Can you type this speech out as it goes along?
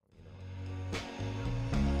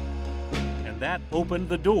that opened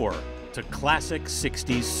the door to classic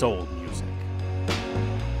 60s soul music.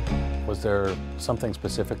 Was there something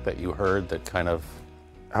specific that you heard that kind of...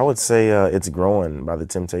 I would say It's Growing by The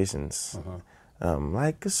Temptations.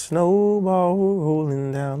 Like a snowball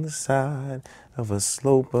rolling down the side of a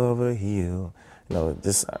slope of a hill.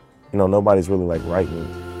 Nobody's really like writing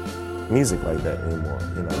music like that anymore.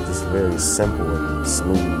 Just very simple and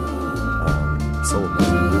smooth soul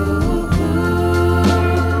music.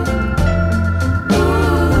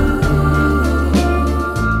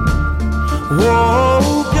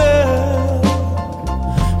 Whoa, girl,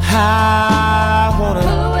 I wanna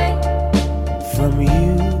away from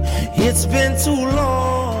you. It's been too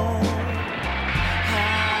long.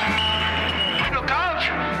 Look out!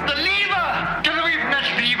 The lever! Get away from that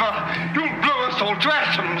lever! You'll blow us all to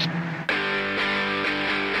atoms!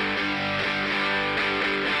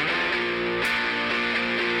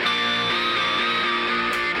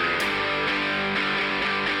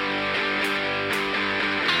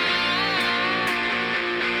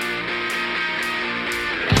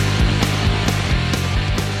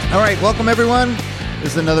 All right, welcome everyone.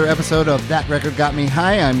 This is another episode of That Record Got Me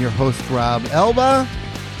High. I'm your host, Rob Elba.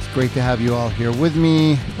 It's great to have you all here with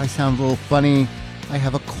me. If I sound a little funny, I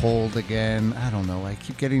have a cold again. I don't know. I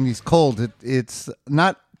keep getting these colds. It's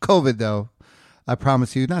not COVID, though. I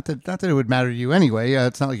promise you. Not that it would matter to you anyway.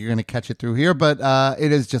 It's not like you're going to catch it through here, but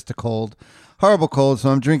it is just a cold. Horrible cold, so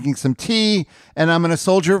I'm drinking some tea, and I'm going to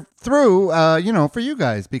soldier through, for you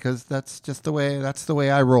guys, because that's the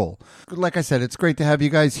way I roll. Like I said, it's great to have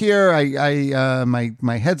you guys here.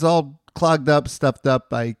 My head's all clogged up, stuffed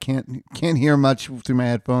up. I can't hear much through my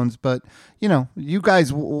headphones, but you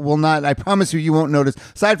guys will not. I promise you won't notice.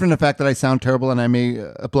 Aside from the fact that I sound terrible and I may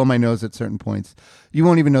blow my nose at certain points, you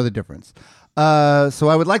won't even know the difference. So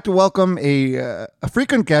I would like to welcome a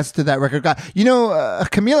frequent guest to That Record Guy.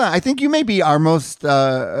 Camila, I think you may be our most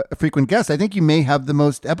frequent guest. I think you may have the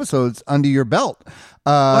most episodes under your belt.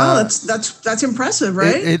 Wow, that's impressive,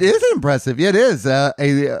 right? It is impressive. Yeah, it is. A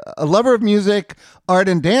lover of music, art,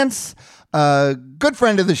 and dance. Good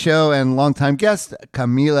friend of the show and longtime guest,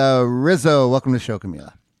 Camila Rizzo. Welcome to the show,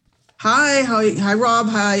 Camila. Hi, Rob.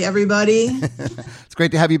 Hi, everybody. It's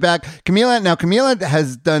great to have you back, Camila. Now, Camila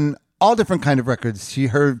has done all different kind of records.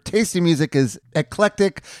 Her taste in music is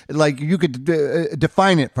eclectic. Like you could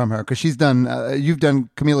define it from her, because she's done. You've done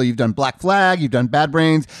Black Flag. You've done Bad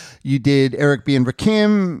Brains. You did Eric B. and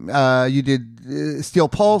Rakim. You did Steel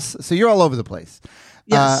Pulse. So you're all over the place.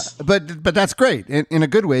 Yes. But that's great in a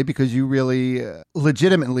good way, because you really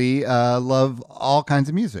legitimately love all kinds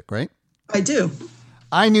of music, right? I do.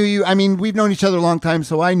 I knew you. I mean, we've known each other a long time,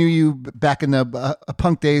 so I knew you back in the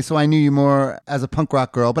punk days, so I knew you more as a punk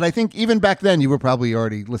rock girl. But I think even back then, you were probably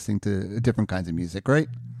already listening to different kinds of music, right?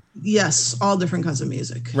 Yes, all different kinds of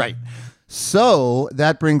music. Right. So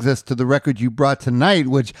that brings us to the record you brought tonight,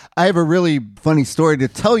 which I have a really funny story to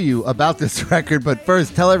tell you about this record. But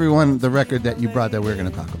first, tell everyone the record that you brought that we're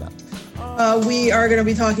going to talk about. We are going to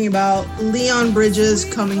be talking about Leon Bridges'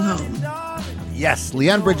 Coming Home. Yes,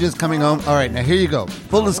 Leon Bridges, Coming Home. All right, now here you go.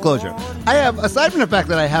 Full disclosure. I have, aside from the fact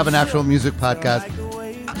that I have an actual music podcast,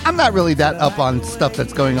 I'm not really that up on stuff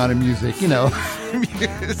that's going on in music,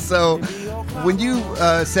 So when you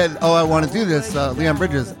said, I want to do this, Leon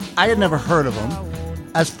Bridges, I had never heard of him.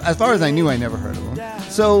 As far as I knew, I never heard of him.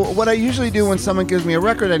 So what I usually do when someone gives me a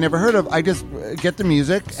record I never heard of, I just get the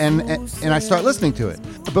music and I start listening to it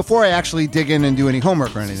before I actually dig in and do any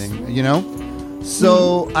homework or anything,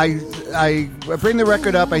 So I bring the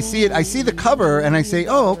record up, I see the cover, and I say,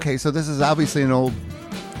 oh, okay, so this is obviously an old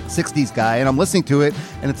 60s guy, and I'm listening to it,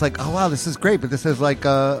 and it's like, oh, wow, this is great, but this is like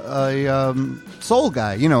a soul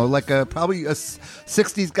guy, like probably a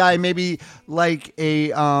 60s guy, maybe like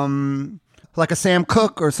a Sam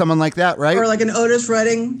Cooke or someone like that, right? Or like an Otis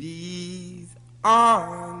Redding. These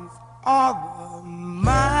arms are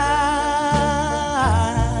mine.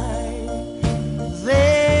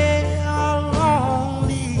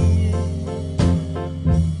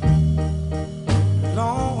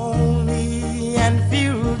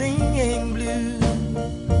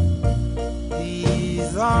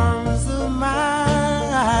 Arms of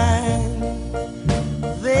mine,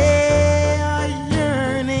 they are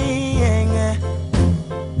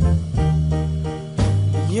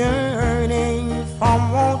yearning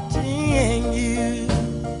from wanting you.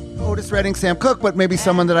 Otis Redding, Sam Cooke, but maybe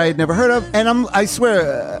someone that I had never heard of. And I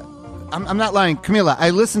swear, I'm not lying, Camila.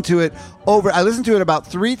 I listened to it about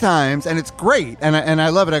 3 times, and it's great, and I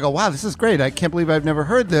love it. I go, wow, this is great. I can't believe I've never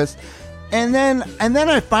heard this. And then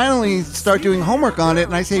I finally start doing homework on it,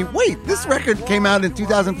 and I say, wait, this record came out in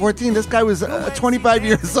 2014. This guy was 25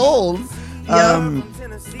 years old. Yep.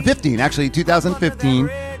 2015.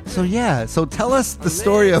 So yeah, so tell us the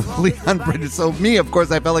story of Leon Bridges. So me, of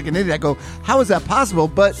course, I felt like an idiot. I go, how is that possible?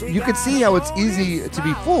 But you could see how it's easy to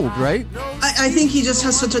be fooled, right? I think he just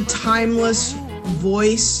has such a timeless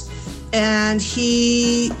voice, and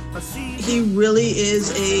he really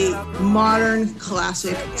is a modern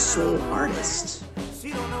classic soul artist.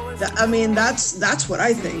 That's what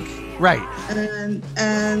I think. Right.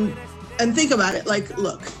 And think about it. Like,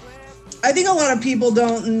 look, I think a lot of people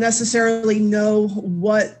don't necessarily know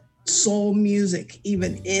what soul music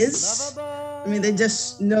even is. I mean, they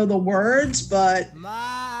just know the words, but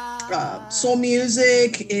soul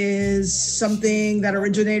music is something that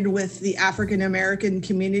originated with the African American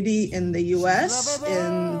community in the U.S.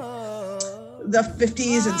 in the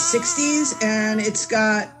 50s and 60s, and it's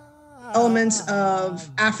got elements of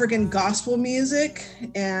African gospel music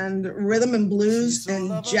and rhythm and blues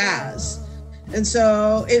and jazz. And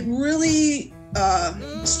so it really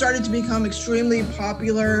started to become extremely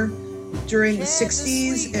popular during the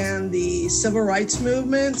 60s and the civil rights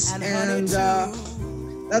movements. And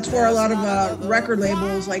that's where a lot of record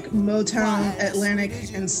labels like Motown, Atlantic,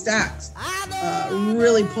 and Stax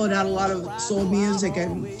really pulled out a lot of soul music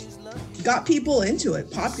and got people into it,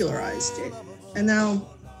 popularized it. And now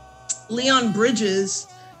Leon Bridges,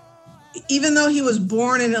 even though he was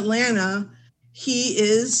born in Atlanta, he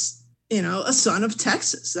is, a son of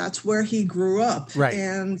Texas. That's where he grew up. Right.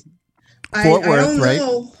 And Fort Worth,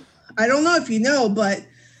 I don't know if you know, but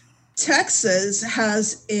Texas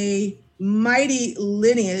has a mighty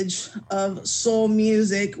lineage of soul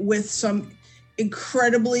music with some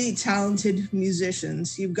incredibly talented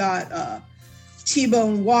musicians. You've got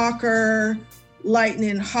T-Bone Walker,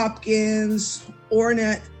 Lightning Hopkins,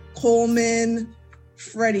 Ornette Coleman,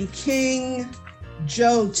 Freddie King,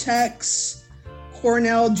 Joe Tex,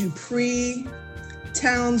 Cornell Dupree,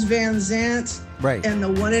 Townes Van Zandt, right, and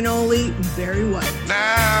the one and only Barry White.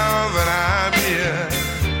 Now that I'm here,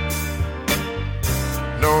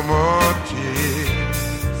 no more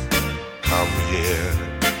tears. Come here,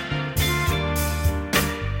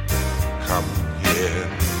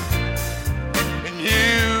 and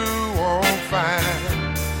you won't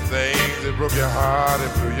find things that broke your heart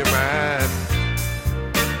and blew your mind.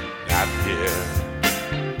 Not here.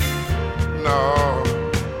 No,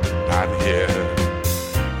 not here.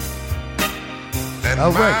 And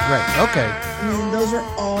right, okay. I mean, those are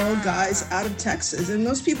all guys out of Texas, and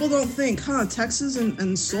most people don't think, Texas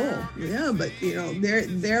and soul. Yeah, but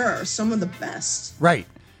there are some of the best. Right.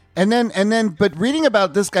 And then, but reading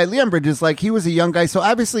about this guy, Leon Bridges, like he was a young guy. So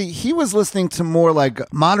obviously he was listening to more like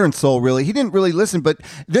modern soul, really. He didn't really listen, but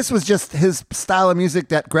this was just his style of music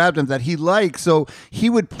that grabbed him, that he liked. So he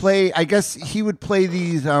would play,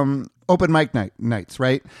 these, open mic nights,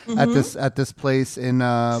 right? Mm-hmm. At this place in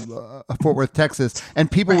Fort Worth, Texas,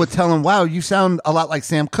 and people would tell him, "Wow, you sound a lot like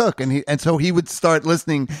Sam Cooke," and so he would start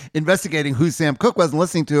investigating who Sam Cooke was, and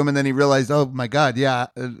listening to him, and then he realized, "Oh my God, yeah,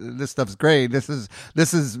 this stuff's great. This is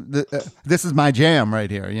my jam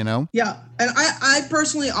right here," Yeah, and I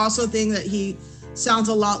personally also think that he sounds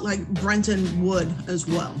a lot like Brenton Wood as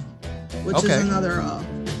well, which is another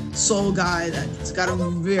soul guy that's got a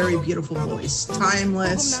very beautiful voice,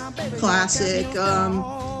 timeless, classic.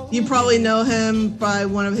 You probably know him by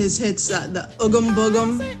one of his hits, the Oogum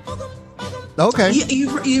Boogum. Okay,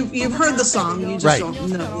 you've heard the song, you just don't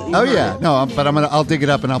know. Oh yeah, no, but I'll dig it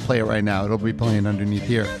up and I'll play it right now. It'll be playing underneath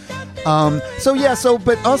here.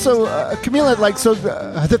 But also Camila,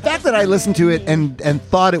 the fact that I listened to it and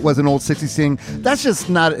thought it was an old 60s thing, that's just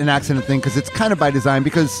not an accident thing, because it's kind of by design.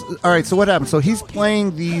 Because all right, so what happened? So he's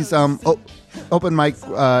playing these open mic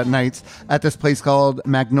nights at this place called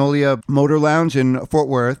Magnolia Motor Lounge in Fort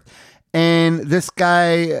Worth, and this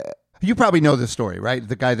guy. You probably know this story, right?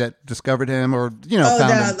 The guy that discovered him, or found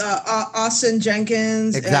him. Austin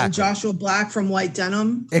Jenkins and Joshua Black from White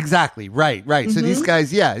Denim. Exactly, right. Mm-hmm. So these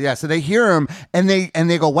guys, yeah. So they hear him and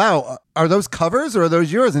they go, "Wow, are those covers or are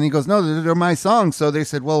those yours?" And he goes, "No, they're my songs." So they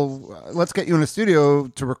said, "Well, let's get you in a studio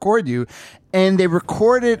to record you." And they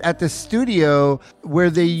recorded at the studio where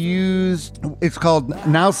they used, it's called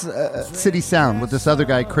Now City Sound, with this other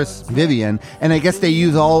guy, Chris Vivian. And I guess they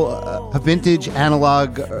use all vintage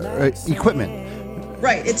analog equipment.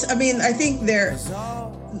 Right. I think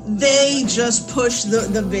they just push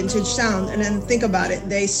the vintage sound. And then think about it.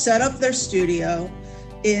 They set up their studio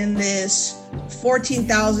in this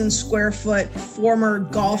 14,000 square foot former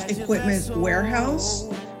golf equipment warehouse.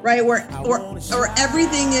 Right, where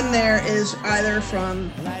everything in there is either from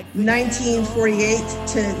 1948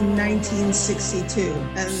 to 1962,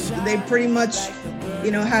 and they pretty much,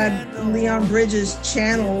 had Leon Bridges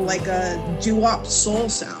channel like a doo-wop soul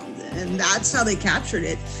sound. and that's how they captured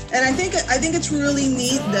it. And I think it's really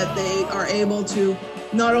neat that they are able to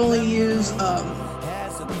not only use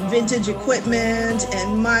vintage equipment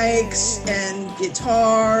and mics and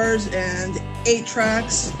guitars and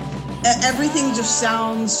 8-tracks. Everything just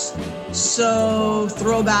sounds so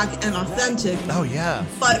throwback and authentic. Oh, yeah.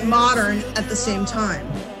 But modern at the same time.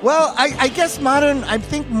 Well, I guess modern, I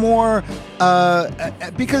think more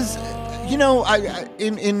because, you know,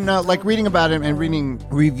 in like reading about him and reading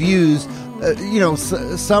reviews, you know,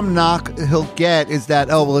 some knock he'll get is that,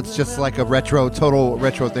 oh, well, it's just like a total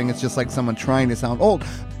retro thing. It's just like someone trying to sound old.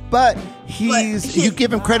 But you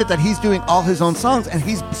give him credit that he's doing all his own songs and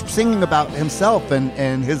he's singing about himself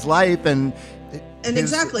and his life and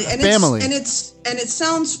exactly and family. It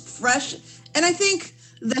sounds fresh. And I think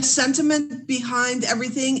the sentiment behind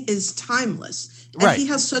everything is timeless. And right. He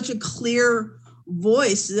has such a clear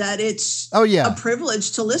voice that it's a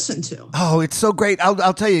privilege to listen to. Oh, it's so great.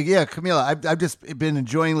 I'll tell you, yeah, Camila, I've just been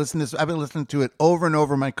enjoying listening to this. I've been listening to it over and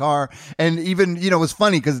over in my car. And even, you know, it was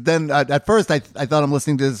funny because then at first I thought I'm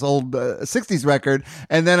listening to this old 60s record,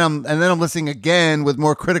 and then I'm listening again with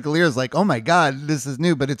more critical ears like, oh my God, this is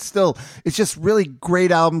new, but it's just really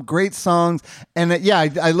great album, great songs. And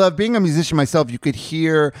I love being a musician myself. You could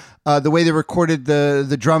hear the way they recorded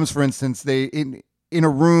the drums, for instance. In a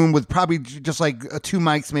room with probably just like 2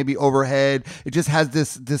 mics maybe overhead. It just has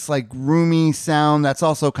this like roomy sound that's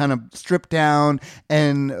also kind of stripped down,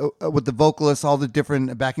 and with the vocalists, all the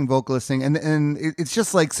different backing vocalists sing, and it's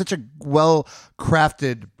just like such a well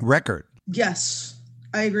crafted record. Yes,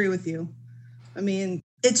 I agree with you. I mean,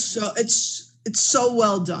 it's so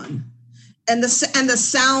well done, and the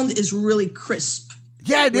sound is really crisp.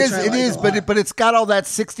 Yeah, it is, but it's got all that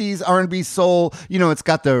 60s R&B soul. You know, it's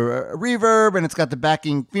got the reverb and it's got the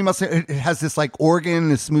backing female. It has this like organ,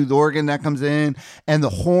 this smooth organ that comes in, and the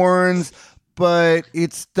horns. But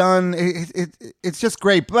it's done. It's just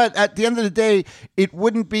great. But at the end of the day, it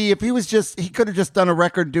wouldn't be if he could have just done a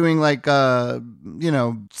record doing like you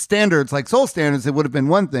know, standards like soul standards. It would have been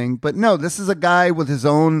one thing. But no, this is a guy with his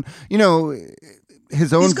own, you know,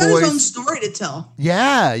 his own voice. He's got his own story to tell.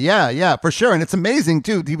 Yeah, for sure. And it's amazing,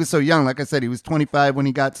 too. He was so young. Like I said, he was 25 when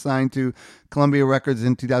he got signed to Columbia Records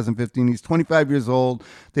in 2015. He's 25 years old.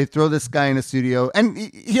 They throw this guy in a studio. And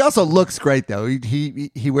he also looks great, though.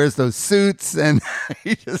 He wears those suits, and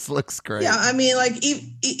he just looks great. Yeah, I mean, like,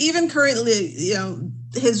 even currently, you know,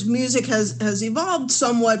 his music has evolved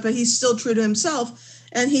somewhat, but he's still true to himself.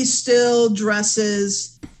 And he still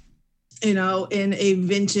dresses, you know, in a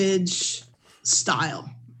vintage style.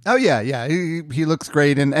 Oh yeah, he looks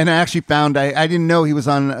great, and I actually found I didn't know he was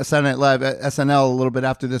on Saturday Night Live SNL a little bit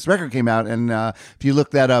after this record came out, and if you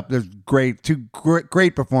look that up, there's two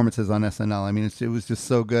great performances on SNL. I mean, it was just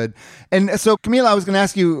so good. And so, Camila, I was going to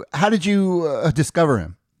ask you, how did you discover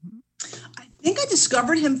him? I think I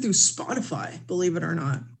discovered him through Spotify, believe it or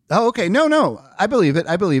not. Oh, okay, no, I believe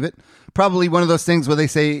it. Probably one of those things where they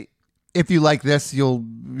say, if you like this, you'll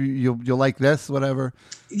like this, whatever.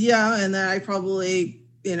 Yeah, and then I probably,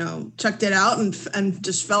 you know, checked it out and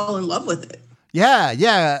just fell in love with it.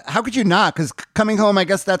 Yeah. How could you not? Because Coming Home, I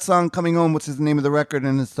guess that song Coming Home, which is the name of the record,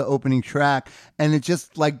 and it's the opening track, and it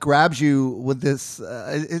just like grabs you with this.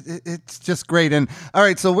 It's just great. And all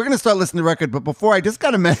right, so we're going to start listening to the record. But before, I just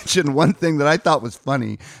got to mention one thing that I thought was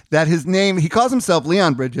funny, that his name, he calls himself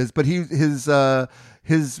Leon Bridges, but his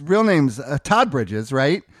real name's Todd Bridges,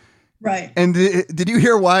 right? Right. And did you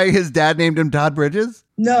hear why his dad named him Todd Bridges?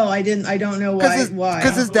 No, I didn't. I don't know why.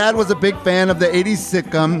 Because his dad was a big fan of the 80s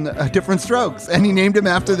sitcom Different Strokes, and he named him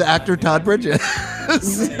after the actor Todd Bridges.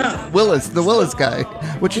 Willis, the Willis guy.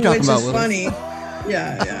 What you talking about, Willis? Which is funny.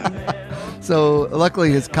 Yeah. So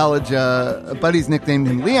luckily his college buddies nicknamed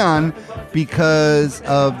him Leon because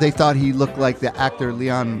they thought he looked like the actor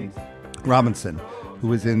Leon Robinson, who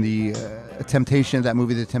was in the that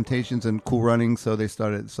movie The Temptations and Cool Running, so they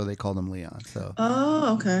called him Leon. So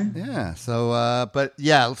okay. Yeah, so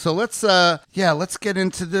so let's get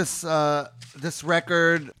into this this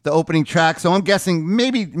record, the opening track. So I'm guessing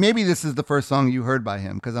maybe this is the first song you heard by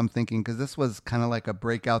him, because this was kind of like a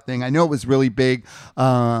breakout thing. I know it was really big.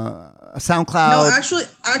 SoundCloud. No,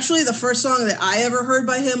 actually the first song that I ever heard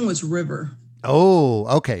by him was River. Oh,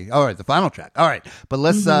 okay. All right. The final track. All right. But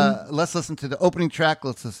let's listen to the opening track.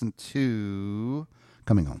 Let's listen to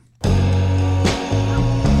Coming Home.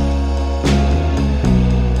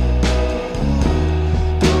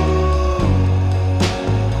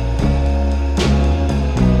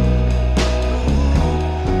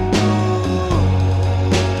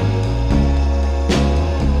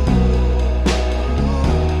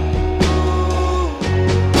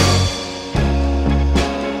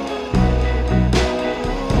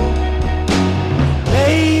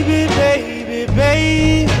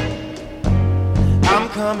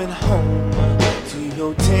 coming home to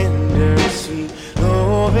your tender, sweet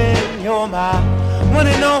loving. You're my one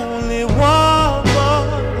and only woman.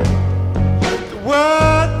 The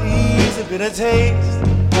world leaves a bitter taste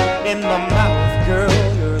in my mouth, girl.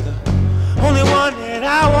 You're the only one that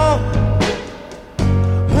I want.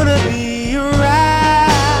 Wanna be around.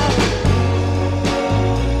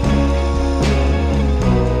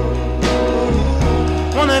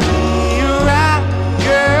 Wanna be around,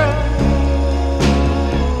 girl.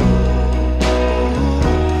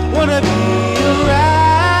 Wanna be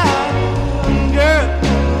around, girl.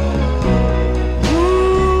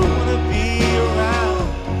 Ooh, wanna be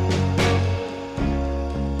around.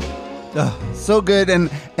 Oh, so good. And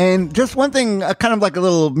just one thing, kind of like a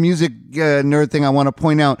little music nerd thing I want to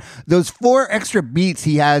point out. Those 4 extra beats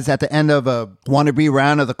he has at the end of Wanna Be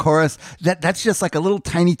Around of the chorus, that's just like a little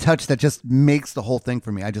tiny touch that just makes the whole thing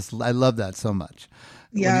for me. I love that so much.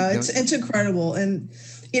 Yeah, it's incredible. And,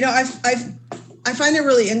 you know, I find it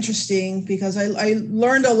really interesting because I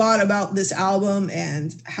learned a lot about this album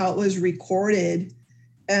and how it was recorded.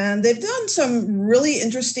 And they've done some really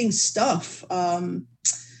interesting stuff.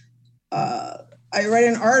 I read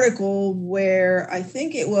an article where I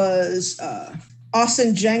think it was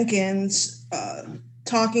Austin Jenkins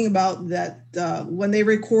talking about that when they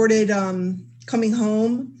recorded Coming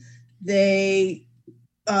Home, they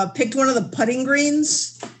picked one of the putting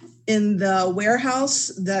greens in the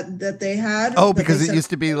warehouse that they had. Oh, because it used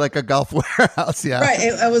to be like a golf warehouse. Yeah. Right.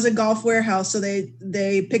 It was a golf warehouse. So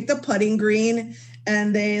they picked the putting green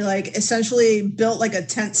and they like essentially built like a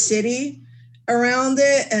tent city around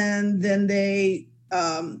it, and then they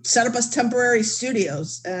set up as temporary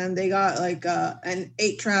studios, and they got like an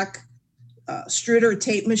 8-track Struder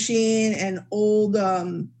tape machine and old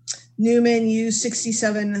Newman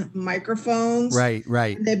U67 microphones.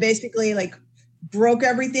 Right. And they basically like broke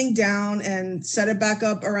everything down and set it back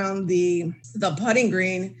up around the putting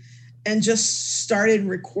green and just started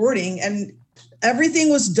recording, and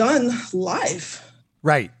everything was done live.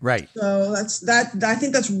 Right. So I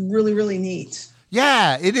think that's really, really neat.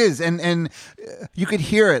 Yeah, it is. And you could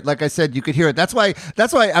hear it. Like I said, you could hear it. That's why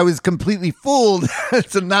I was completely fooled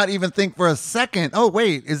to not even think for a second, oh,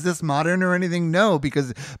 wait, is this modern or anything? No,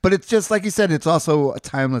 but it's just, like you said, it's also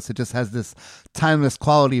timeless. It just has this timeless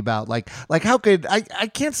quality about like how could, I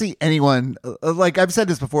can't see anyone, like I've said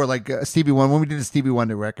this before, like Stevie Wonder, when we did the Stevie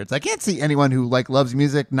Wonder records, I can't see anyone who like loves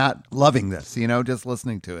music not loving this, just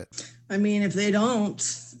listening to it. I mean, if they don't,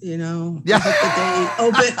 yeah. I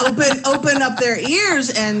hope that they open up their ears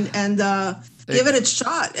and give it a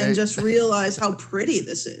shot and just realize how pretty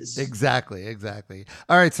this is. Exactly.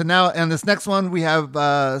 All right, so now on this next one, we have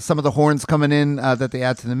some of the horns coming in that they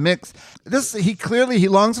add to the mix. He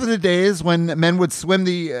longs for the days when men would swim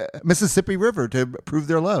the Mississippi River to prove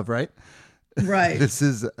their love, right? Right. This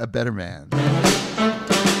is A Better Man.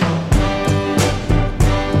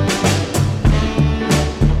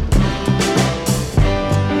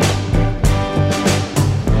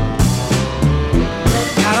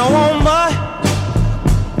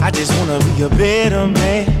 I just wanna be a better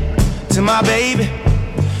man to my baby.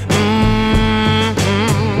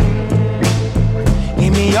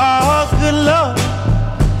 Give me all good love.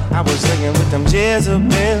 I was singing with them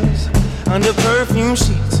Jezebels under perfume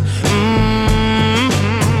sheets.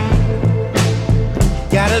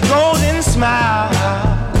 Got a golden smile,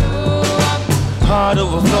 heart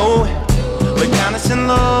overflowing, but kindness and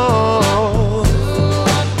love.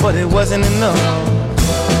 But it wasn't enough.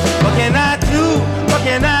 What can I do? What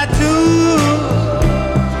can I do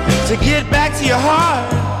to get back to your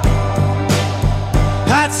heart?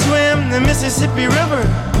 I'd swim the Mississippi River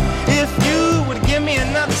if you would give me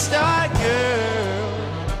another start, girl.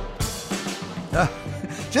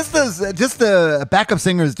 Just the backup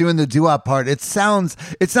singers doing the doo-wop part. It sounds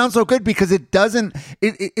so good because it isn't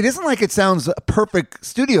like it sounds perfect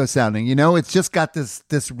studio sounding. It's just got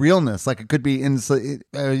this realness, like it could be in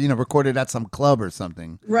recorded at some club or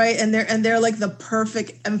something. Right, and they're like the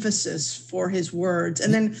perfect emphasis for his words.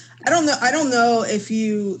 And then I don't know if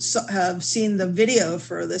you have seen the video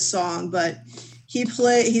for this song, but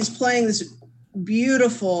he's playing this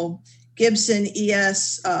beautiful Gibson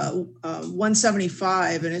ES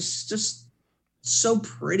 175, and it's just so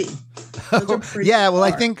pretty. Yeah, well,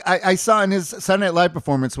 I think I saw in his Saturday Night Live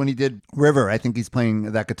performance when he did River, I think he's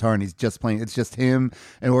playing that guitar and he's just playing. It's just him,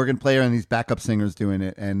 an organ player, and these backup singers doing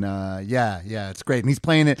it. And yeah, it's great. And he's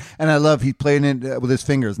playing it, and I love he's playing it with his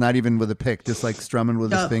fingers, not even with a pick, just like strumming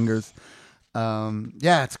with his fingers.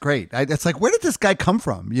 Yeah, it's great. It's like, where did this guy come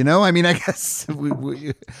from? You know, I mean, I guess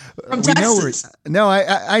we Texas.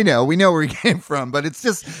 I know we know where he came from, but it's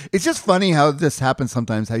just funny how this happens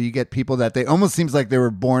sometimes. How you get people that they almost seems like they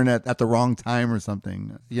were born at the wrong time or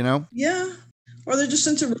something. You know? Yeah. Or they're just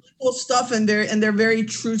into really cool stuff, and they're very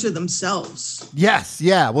true to themselves. Yes,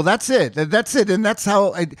 yeah. Well, that's it. That's it, and that's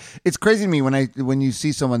how it's crazy to me when you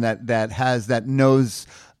see someone that knows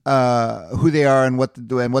who they are and what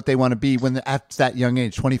they want to be when at that young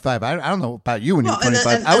age, 25. I don't know about you when you were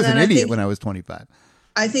 25. I was an idiot when I was 25.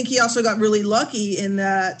 I think he also got really lucky in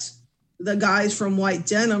that the guys from White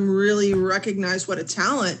Denim really recognized what a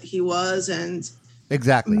talent he was and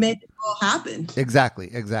exactly made it all happen. Exactly.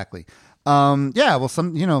 Yeah, well,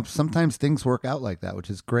 sometimes things work out like that, which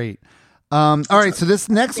is great. All right, so this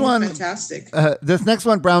next one, fantastic. This next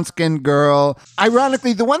one, Brown Skin Girl.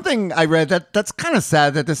 Ironically, the one thing I read that's kind of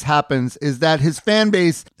sad that this happens is that his fan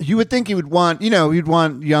base. You would think he'd want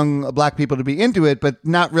young black people to be into it, but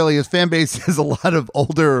not really. His fan base is a lot of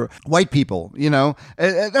older white people. You know,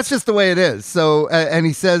 that's just the way it is. So, and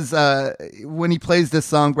he says when he plays this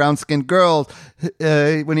song, Brown Skin Girl,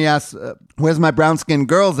 when he asks, "Where's my brown skin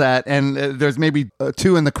girls at?" and there's maybe one or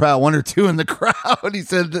two in the crowd. He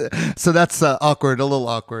said, so that's awkward, a little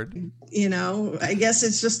awkward. You know, I guess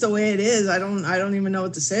it's just the way it is. I don't even know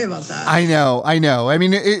what to say about that. I know. I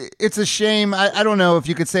mean, it's a shame. I don't know if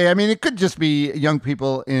you could say, I mean, it could just be young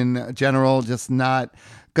people in general just not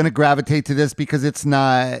going to gravitate to this because it's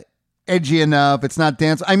not edgy enough. It's not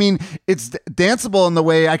dance. I mean, it's danceable in the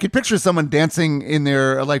way I could picture someone dancing in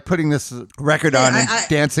there, like putting this record on and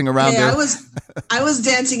dancing around there. I was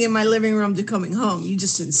dancing in my living room to Coming Home. You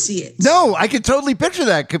just didn't see it. No, I could totally picture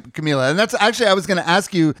that, Camila. And that's actually, I was going to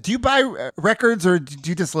ask you, do you buy records or do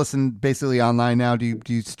you just listen basically online now? Do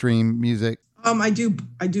you stream music? I do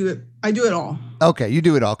it all. Okay, you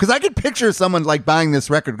do it all. Because I could picture someone like buying this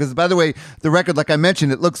record. Because by the way, the record, like I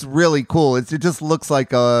mentioned, it looks really cool. It just looks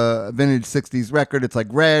like a vintage 60s record. It's like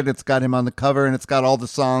red. It's got him on the cover and it's got all the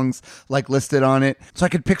songs like listed on it. So I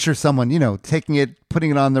could picture someone, taking it,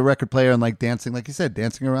 putting it on the record player and like dancing, like you said,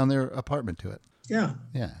 dancing around their apartment to it. Yeah.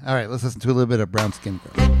 Yeah. All right, let's listen to a little bit of Brown Skin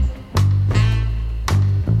Girl.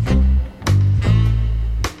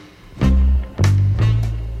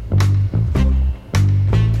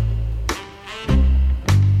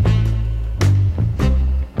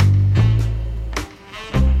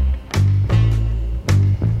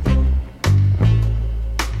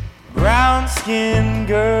 Brown-skinned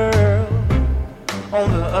girl on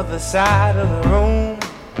the other side of the room.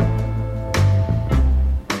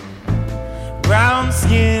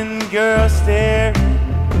 Brown-skinned girl staring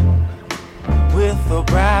with her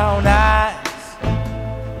brown eyes.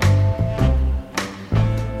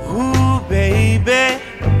 Ooh, baby,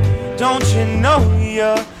 don't you know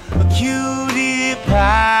you're a cutie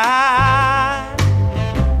pie?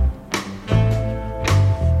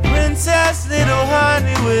 Princess, little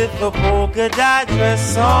honey with a polka dot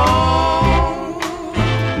dress on.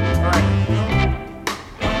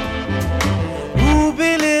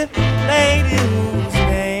 Ruby lip lady whose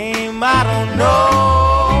name I don't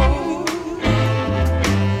know.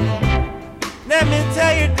 Let me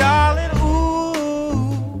tell you, darling,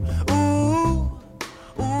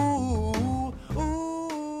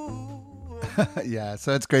 Yeah,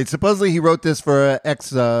 so it's great. Supposedly he wrote this for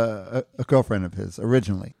a girlfriend of his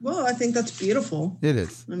originally. Well, I think that's beautiful. It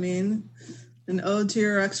is. I mean, an ode to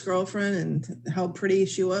your ex-girlfriend and how pretty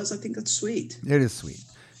she was. I think that's sweet. It is sweet.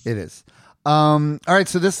 It is. All right,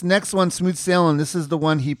 so this next one, Smooth Sailing, this is the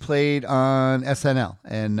one he played on SNL.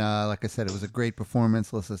 And like I said, it was a great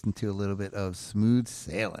performance. Let's listen to a little bit of Smooth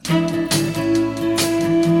Sailing.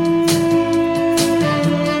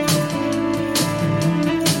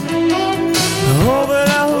 Over the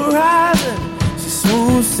horizon, she's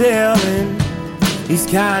smooth sailing these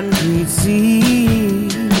concrete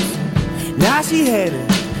seas. Now she headed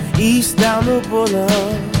east down the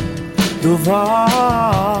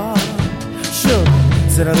boulevard. Sure,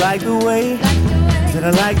 said I like the way, said I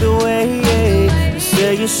like the way. You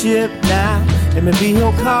sail your ship now, let me be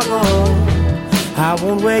your cargo. I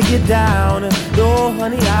won't weigh you down, no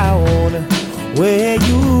honey, I won't weigh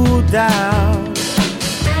you down.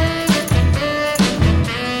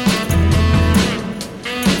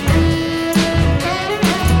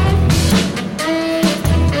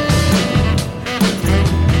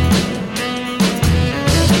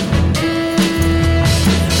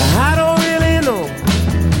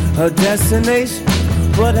 Her destination,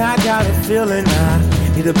 but I got a feeling I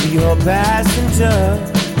need to be her passenger.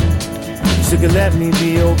 She could let me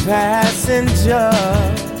be your passenger.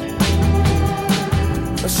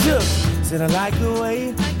 Sure, said I like the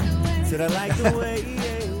way, Said I like the way.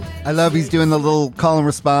 I love he's doing the little call and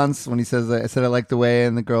response when he says, I said I like the way,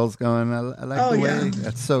 and the girl's going, I like the way.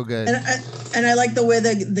 That's so good. And I like the way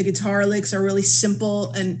the guitar licks are really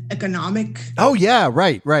simple and economic. Oh, yeah,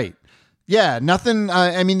 right. Yeah, nothing,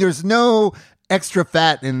 I mean, there's no extra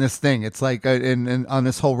fat in this thing. It's like, in on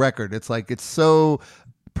this whole record, it's like, it's so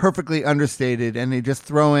perfectly understated, and they just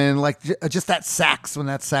throw in like just that sax when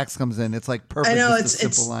that sax comes in. It's like perfect. I know it's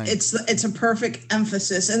a perfect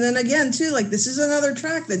emphasis. And then again too, like this is another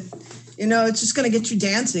track that, it's just going to get you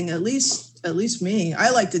dancing. At least me.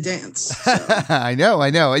 I like to dance. So. I know.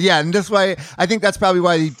 Yeah, and that's why I think that's probably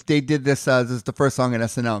why they did this. This is the first song in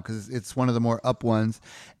SNL because it's one of the more up ones.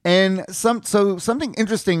 And something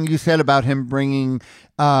interesting you said about him bringing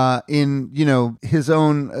in, his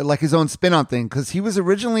own spin on thing, because he was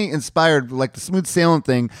originally inspired, like the Smooth Sailing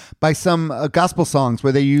thing, by some gospel songs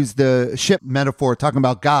where they used the ship metaphor talking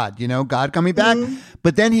about God, God coming back. Mm-hmm.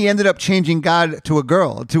 But then he ended up changing God to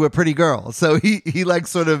a pretty girl. So he like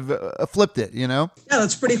sort of flipped it, Yeah,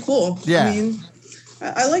 that's pretty cool. Yeah. I mean,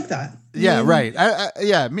 I like that. Yeah, right.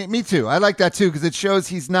 Me too. I like that too, because it shows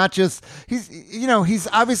he's not just, he's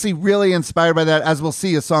obviously really inspired by that, as we'll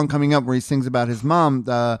see a song coming up where he sings about his mom,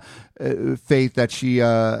 Faith, that she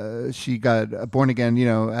got born again,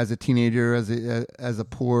 as a teenager, as a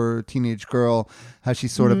poor teenage girl, how she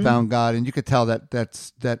sort of found God. And you could tell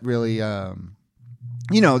that really,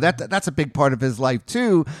 that's a big part of his life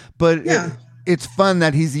too. But yeah. It's fun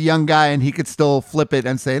that he's a young guy and he could still flip it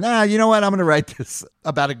and say, you know what? I'm going to write this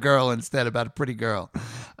about a girl instead, about a pretty girl,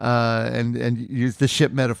 and use the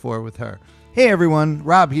ship metaphor with her. Hey, everyone.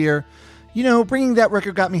 Rob here. Bringing That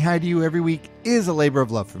Record Got Me High to you every week is a labor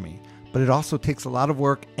of love for me, but it also takes a lot of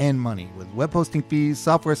work and money with web hosting fees,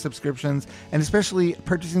 software subscriptions, and especially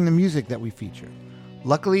purchasing the music that we feature.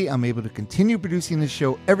 Luckily, I'm able to continue producing this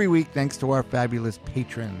show every week thanks to our fabulous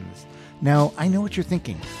patrons. Now, I know what you're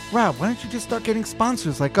thinking. Rob, why don't you just start getting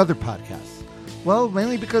sponsors like other podcasts? Well,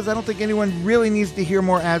 mainly because I don't think anyone really needs to hear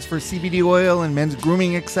more ads for CBD oil and men's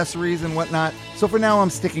grooming accessories and whatnot. So for now,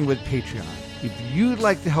 I'm sticking with Patreon. If you'd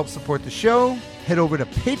like to help support the show, head over to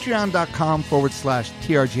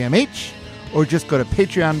patreon.com/TRGMH, or just go to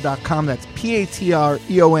patreon.com, that's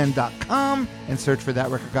patreon.com, and search for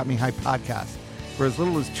That Record Got Me High podcast. For as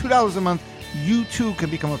little as $2 a month, you too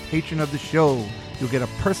can become a patron of the show. You'll get a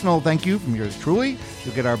personal thank you from yours truly.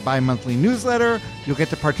 You'll get our bi-monthly newsletter. You'll get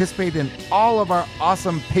to participate in all of our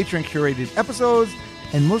awesome Patreon-curated episodes.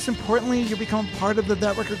 And most importantly, you'll become part of the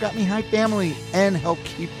That Record Got Me High family and help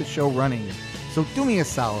keep the show running. So do me a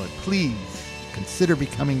solid. Please consider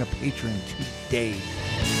becoming a patron today.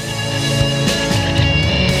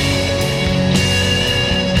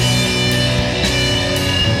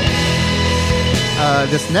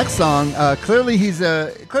 This next song, clearly he's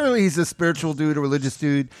a spiritual dude, a religious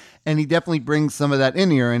dude, and he definitely brings some of that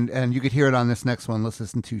in here, and you could hear it on this next one. Let's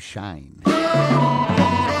listen to Shine.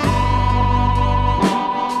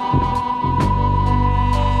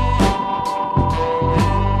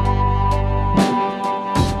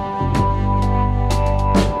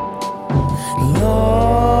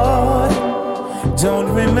 Lord,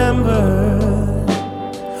 don't remember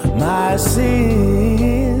my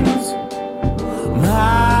sins.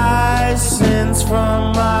 My sins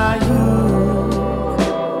from my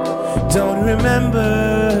youth. Don't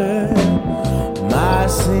remember my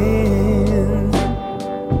sins.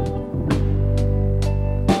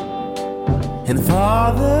 And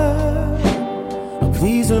Father,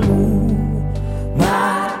 please remove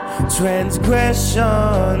my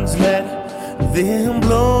transgressions. Let them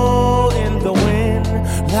blow in the wind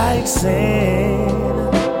like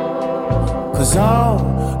sand. 'Cause all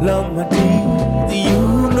of my deeds,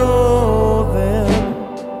 you know them.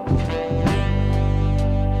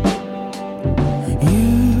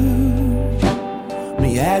 Use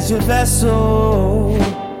me as your vessel.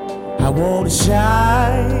 I want to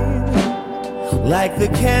shine like the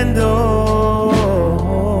candle.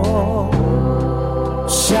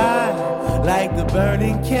 Shine like the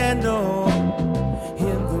burning candle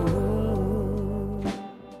in the room.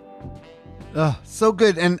 Oh, so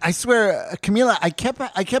good. And I swear, Camila, I kept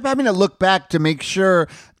having to look back to make sure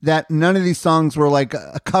that none of these songs were like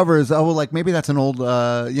covers. Oh, like maybe that's an old,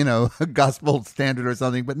 gospel standard or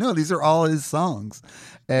something. But no, these are all his songs.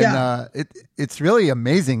 And it's really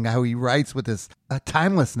amazing how he writes with this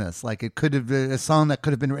timelessness. Like it could have been a song that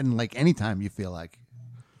could have been written like anytime, you feel like.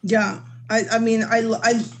 Yeah. I mean, I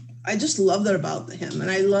just love that about him.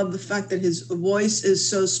 And I love the fact that his voice is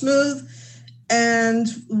so smooth. And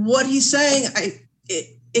what he's saying,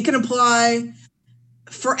 it can apply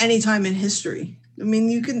for any time in history. I mean,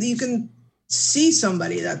 you can see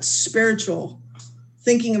somebody that's spiritual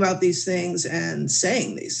thinking about these things and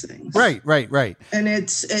saying these things. Right. And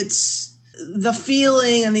it's the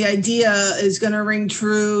feeling and the idea is going to ring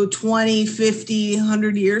true 20, 50,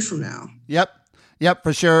 100 years from now. Yep,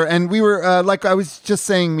 for sure. And we were, like I was just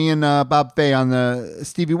saying, me and Bob Fay on the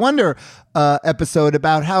Stevie Wonder episode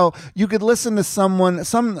about how you could listen to some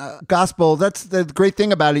gospel. That's the great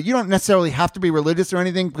thing about it. You don't necessarily have to be religious or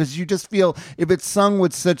anything, because you just feel if it's sung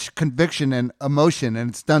with such conviction and emotion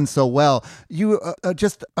and it's done so well, you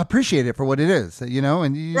just appreciate it for what it is, you know?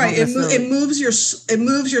 And you right. It moves your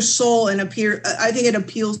soul and I think it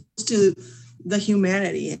appeals to the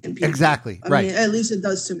humanity in people. Exactly. I mean, at least it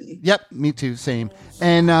does to me. Yep, me too. Same.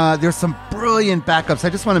 And there's some brilliant backups.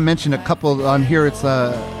 I just want to mention a couple on here. It's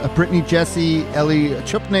Brittany Jesse, Ellie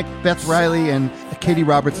Chupnik, Beth Riley, and Katie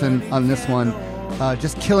Robertson on this one.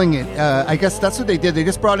 Just killing it. I guess that's what they did. They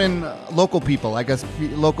just brought in local people, I guess,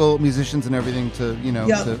 local musicians and everything to, you know.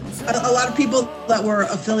 Yeah. A lot of people that were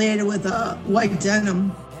affiliated with White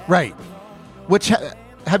Denim. Right. Which,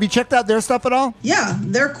 have you checked out their stuff at all? Yeah,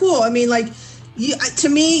 they're cool. I mean, like, to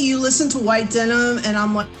me, you listen to White Denim, and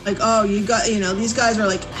I'm like, oh, these guys are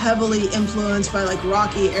like heavily influenced by like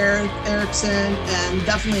Rocky Erickson and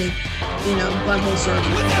definitely, Butthole Surfer.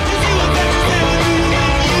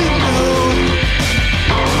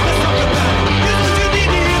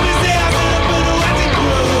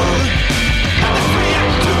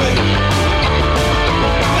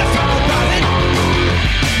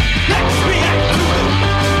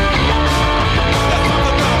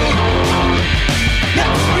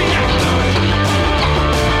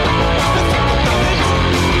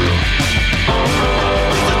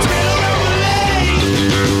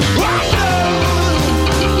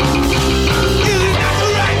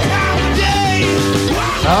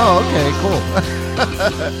 Oh, okay, cool.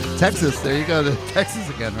 Texas, there you go, to Texas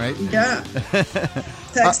again, right? Yeah,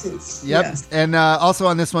 Texas. Yep, yes. And also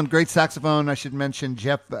on this one, great saxophone. I should mention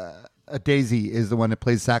Jeff Daisy is the one that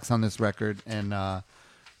plays sax on this record, and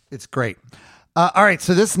it's great. All right,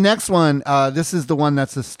 so this next one, this is the one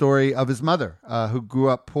that's the story of his mother, who grew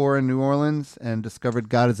up poor in New Orleans and discovered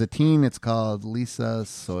God as a teen. It's called Lisa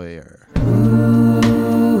Sawyer.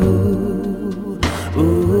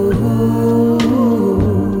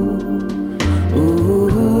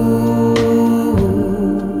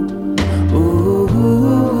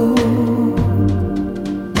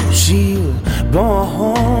 She was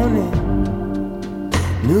born in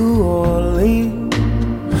New Orleans,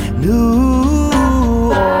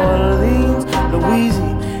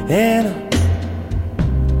 Louisiana,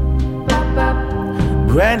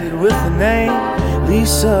 branded with the name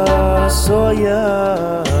Lisa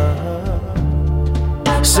Sawyer,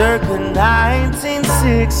 circa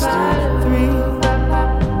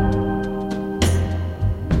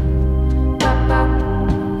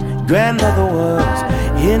 1963. Grandmother was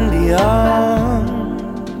Indian.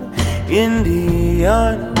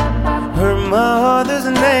 Her mother's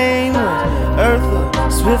name was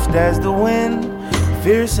Eartha, swift as the wind,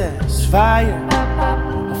 fierce as fire.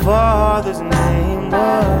 Her father's name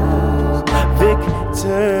was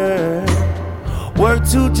Victor.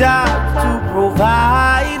 Worked 2 jobs to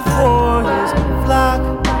provide for his flock.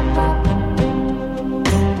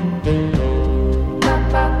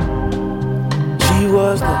 She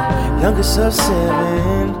was the youngest of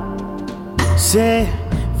seven.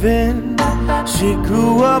 She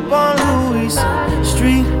grew up on Louis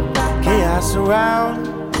Street. Chaos around,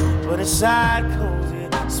 but inside cozy,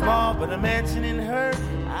 small, but a mansion in her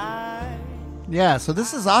eyes. Yeah, so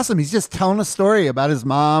this is awesome. He's just telling a story about his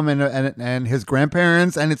mom and his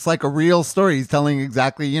grandparents, and it's like a real story. He's telling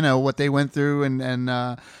exactly, what they went through, and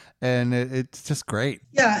it's just great.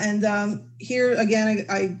 Yeah, and here again,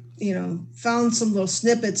 I found some little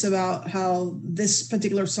snippets about how this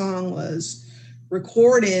particular song was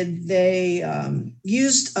recorded. They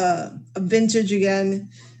used a vintage, again,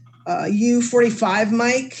 U45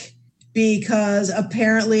 mic, because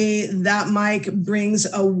apparently that mic brings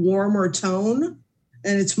a warmer tone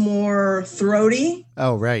and it's more throaty.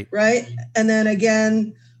 Oh, right. Right. And then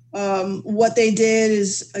again, what they did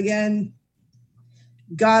is, again,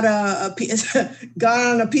 got on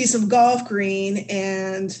a piece of golf green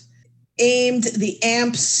and aimed the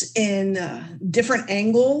amps in different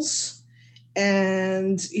angles,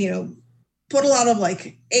 and put a lot of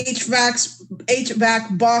like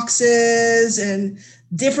HVAC boxes and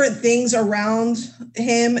different things around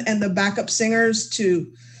him and the backup singers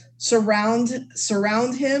to surround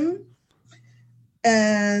him.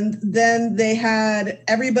 And then they had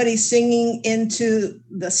everybody singing into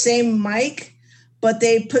the same mic, but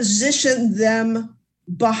they positioned them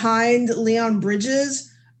behind Leon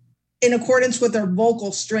Bridges in accordance with their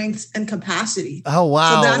vocal strength and capacity. Oh,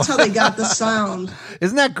 wow. So that's how they got the sound.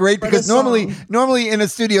 Isn't that great? For Because the song. normally in a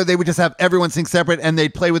studio, they would just have everyone sing separate and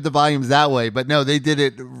they'd play with the volumes that way. But no, they did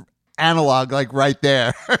it analog, like right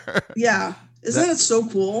there. Yeah. Isn't it so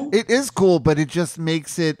cool? It is cool, but it just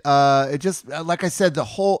makes it, like I said, the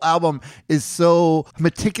whole album is so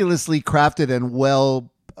meticulously crafted and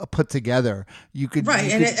well put together. You could, Right,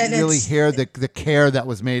 you and could it- and really it's- hear the care that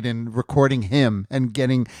was made in recording him and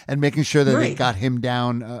making sure that they Right. got him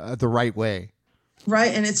down the right way.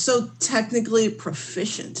 Right. And it's so technically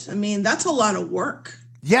proficient. I mean, that's a lot of work.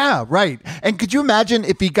 Yeah, right. And could you imagine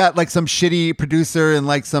if he got like some shitty producer and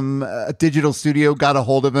like some digital studio got a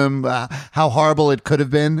hold of him, how horrible it could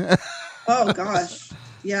have been? Oh, gosh.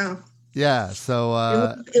 Yeah. Yeah. So,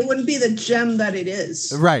 It wouldn't be the gem that it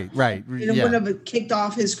is. right. It Yeah. wouldn't have kicked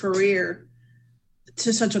off his career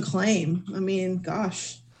to such acclaim. I mean,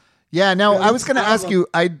 gosh. Yeah. Now, Really I was going to ask album. you,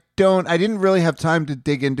 I didn't really have time to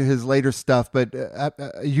dig into his later stuff, but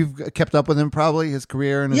you've kept up with him probably, his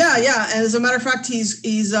career. And Yeah. And as a matter of fact, he's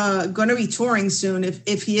going to be touring soon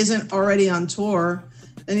if he isn't already on tour.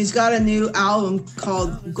 And he's got a new album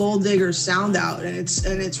called Gold Digger Sound Out, and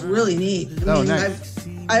it's really neat. Nice.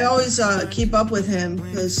 I always keep up with him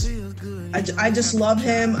because I just love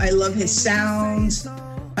him. I love his sounds.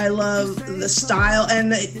 I love the style,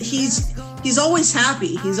 and he's always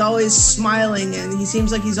happy. He's always smiling, and he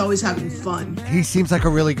seems like he's always having fun. He seems like a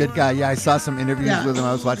really good guy. Yeah, I saw some interviews Yeah. with him.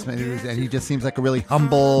 I was watching some interviews, and he just seems like a really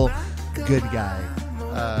humble, good guy,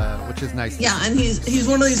 which is nice. Yeah, and he's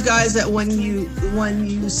one of these guys that when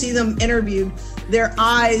you see them interviewed, their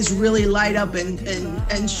eyes really light up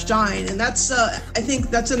and shine, and that's I think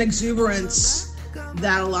that's an exuberance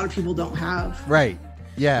that a lot of people don't have. Right.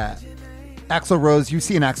 Yeah. Axl Rose, you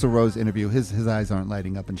see an Axl Rose interview, his eyes aren't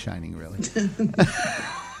lighting up and shining really.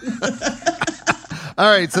 All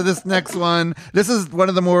right, so this next one, this is one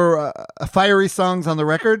of the more fiery songs on the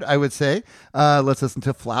record, I would say. Let's listen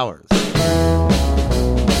to Flowers.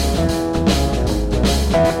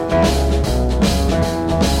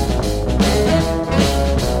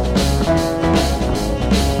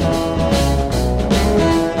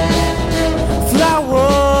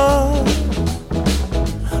 Flower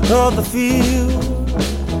of the field,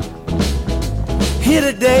 here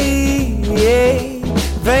today,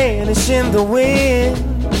 vanish in the wind.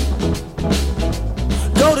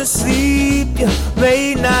 Go to sleep, you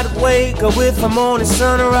may not wake up with the morning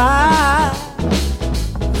sunrise.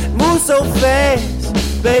 Move so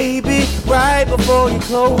fast, baby, right before you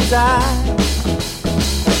close eyes.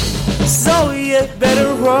 So you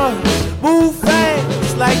better run, move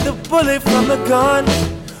fast like the bullet from the gun.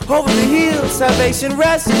 Over the hill, salvation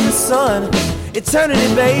rests in the sun.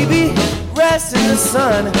 Eternity, baby, rests in the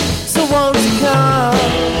sun. So won't you come?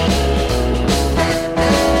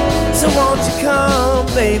 So won't you come,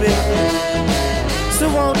 baby?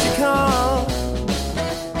 So won't you come?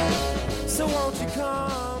 So won't you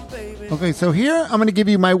come, baby? Okay, so here I'm going to give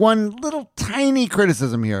you my one little tiny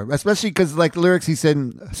criticism here, especially because, like the lyrics, he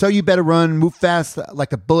said, so you better run, move fast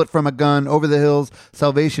like a bullet from a gun, over the hills,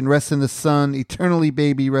 salvation rests in the sun, eternally,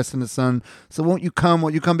 baby, rest in the sun. So won't you come,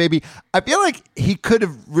 baby? I feel like he could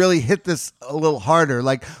have really hit this a little harder.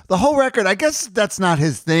 Like the whole record, I guess that's not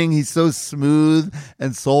his thing. He's so smooth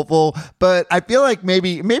and soulful, but I feel like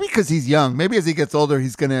maybe because he's young, maybe as he gets older,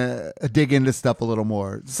 he's going to dig into stuff a little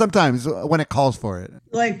more. Sometimes when it calls for it.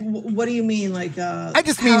 Like, what do you mean? Like, I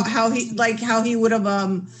just mean how he would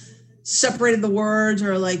have separated the words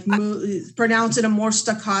or like pronounce it a more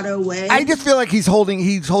staccato way. I just feel like he's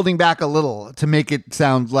holding back a little to make it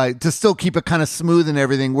sound like, to still keep it kind of smooth and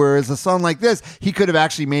everything. Whereas a song like this, he could have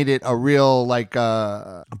actually made it a real like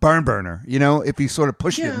barn burner, you know, if he sort of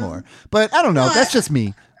pushed it more. But I don't know. That's just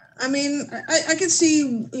me. I mean, I can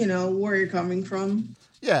see, where you're coming from.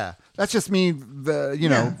 Yeah, that's just me,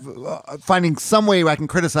 finding some way I can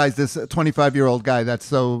criticize this 25-year-old guy that's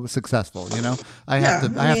so successful, you know? I have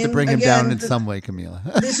to bring him down in some way,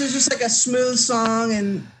 Camila. This is just like a smooth song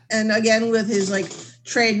and again with his like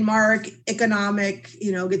trademark economic,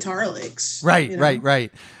 guitar licks.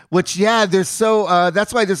 Right. Which, that's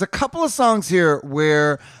why there's a couple of songs here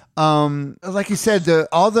where like you said,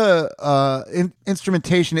 all the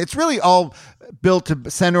instrumentation, it's really all built to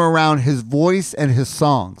center around his voice and his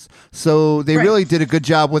songs. So they really did a good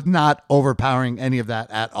job with not overpowering any of that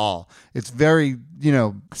at all. It's very,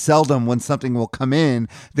 seldom when something will come in.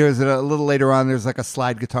 There's a little later on, there's like a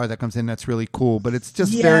slide guitar that comes in that's really cool, but it's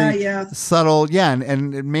just very subtle. Yeah.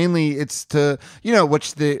 And mainly it's to,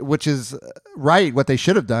 which is right. What they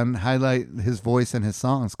should have done, highlight his voice and his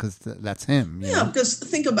songs, because that's him. Yeah. Because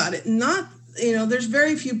think about it. There's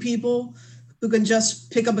very few people who can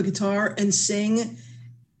just pick up a guitar and sing,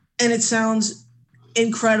 and it sounds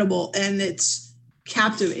incredible and it's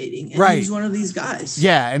captivating. And he's one of these guys.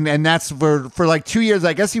 Yeah, and that's for like 2 years.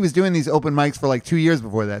 I guess he was doing these open mics for like 2 years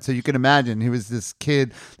before that. So you can imagine he was this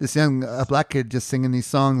kid, this young black kid, just singing these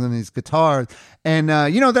songs on these guitars. And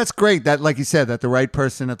that's great that, like you said, that the right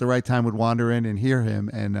person at the right time would wander in and hear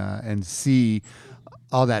him and see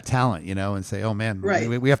all that talent, and say, oh man,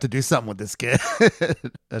 we have to do something with this kid.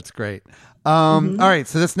 That's great. All right.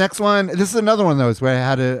 So this next one, this is another one of those where I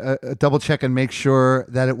had to double check and make sure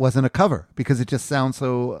that it wasn't a cover because it just sounds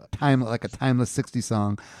so like a timeless 60s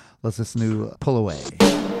song. Let's listen to Pull Away.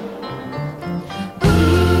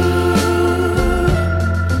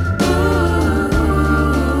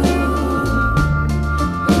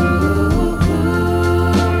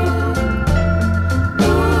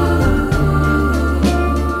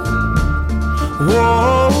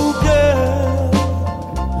 Whoa, girl,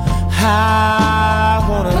 I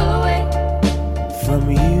wanna pull away from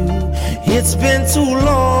you. It's been too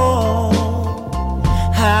long.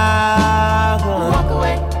 I wanna walk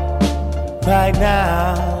away right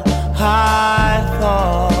now. I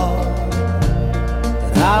thought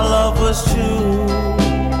that our love was true,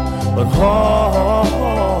 but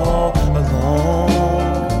all along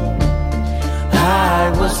I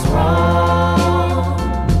was wrong.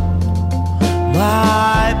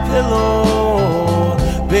 My pillow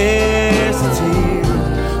bears the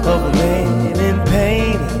tears of a man in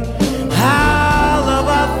pain. How love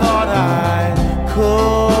I thought I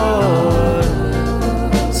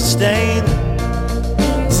could sustain.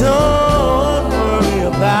 Don't worry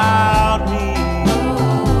about me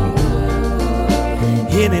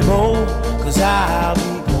anymore, 'cause I'll be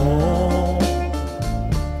gone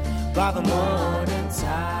by the morning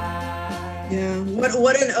time. Yeah,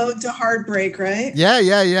 what an ode to heartbreak, right? Yeah.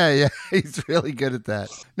 He's really good at that.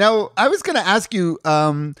 Now, I was going to ask you,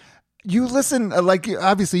 you listen,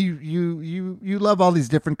 obviously you love all these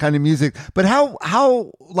different kind of music, but how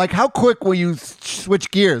quick will you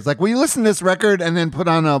switch gears? Like, will you listen to this record and then put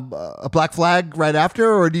on a Black Flag right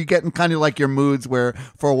after, or do you get in kind of like your moods where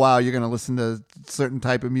for a while you're going to listen to certain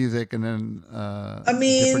type of music and then I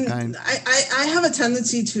mean, I have a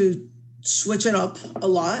tendency to switch it up a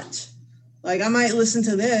lot. Like, I might listen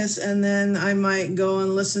to this and then I might go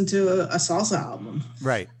and listen to a salsa album.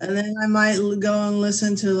 Right. And then I might go and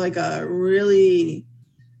listen to like a really,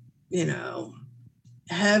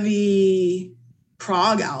 heavy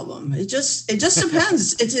prog album. It just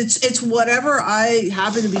depends. It's whatever I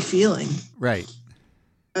happen to be feeling. Right.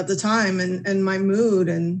 At the time and my mood.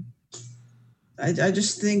 And I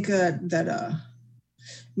just think that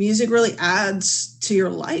music really adds to your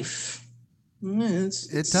life.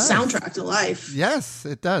 It does. Soundtrack to life. Yes,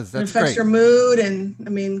 it does. That's it affects great. Your mood. And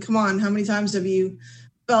I mean, come on, how many times have you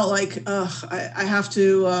felt like, I have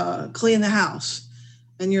to clean the house,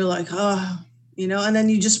 and you're like, and then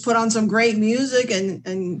you just put on some great music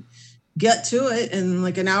and get to it, and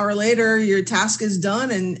like an hour later your task is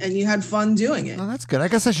done and you had fun doing it. Oh, that's good. I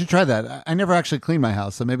guess I should try that. I never actually clean my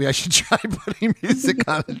house, so maybe I should try putting music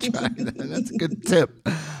on and try that. That's a good tip.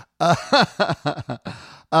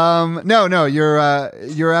 No,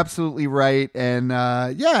 you're absolutely right, and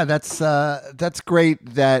that's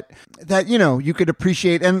great that you could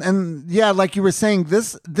appreciate, and like you were saying,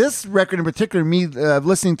 this record in particular, me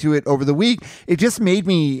listening to it over the week, it just made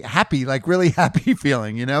me happy, like really happy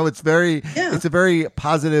feeling. It's a very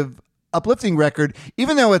positive, uplifting record,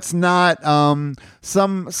 even though it's not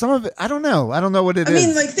some of it. I don't know what it is. I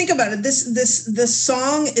mean, like, think about it. This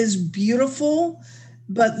song is beautiful,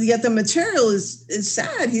 but yet the material is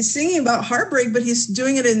sad. He's singing about heartbreak, but he's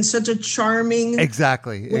doing it in such a charming way.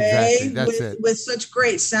 Exactly. That's it. With such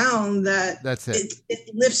great sound that's it.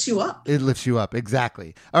 It lifts you up. It lifts you up.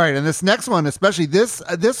 Exactly. All right. And this next one, especially this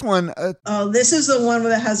one. This is the one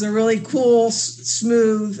that has a really cool,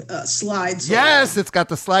 smooth slide solo. Yes. It's got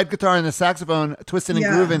the slide guitar and the saxophone twisting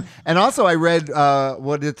and grooving. And also I read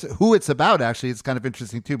who it's about, actually. It's kind of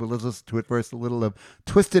interesting too, but let's listen to it first. A little of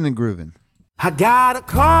Twisting and Grooving. I got a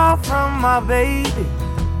call from my baby,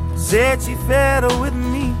 said she fed her with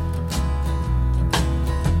me.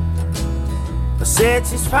 Said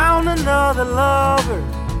she's found another lover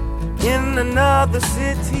in another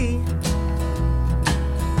city.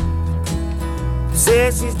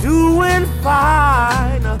 Said she's doing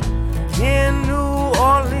fine in New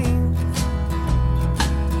Orleans.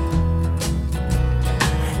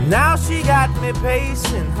 Now she got me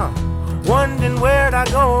pacing, wondering where'd I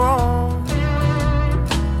go wrong.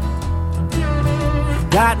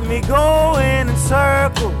 Got me going in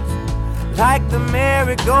circles like the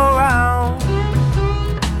merry-go-round.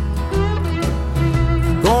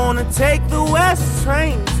 Gonna take the west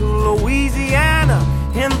train to Louisiana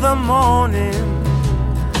in the morning.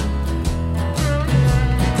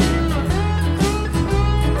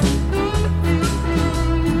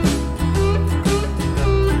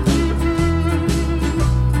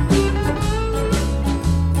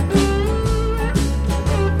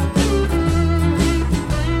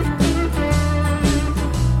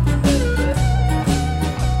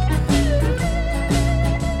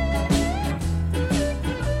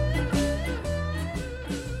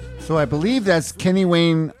 So I believe that's Kenny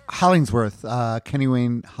Wayne Hollingsworth on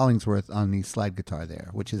the slide guitar there,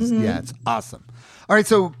 which is, yeah, it's awesome. All right,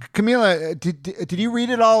 so Camila, did you read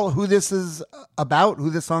it all, who this is about, who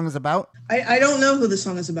this song is about? I don't know who the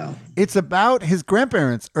song is about. It's about his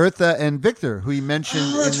grandparents, Eartha and Victor, who he mentioned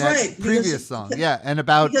in that previous song. Yeah, and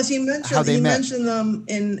about because he mentioned how they met. mentioned them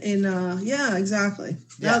in yeah, exactly.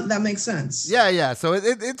 Yeah. That makes sense. Yeah. So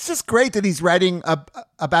it's just great that he's writing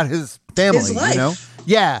about his family, His life. you know?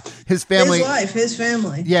 Yeah, his family. His life, his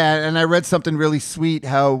family. Yeah, and I read something really sweet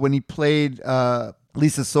how when he played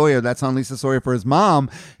Lisa Sawyer, that's on Lisa Sawyer for his mom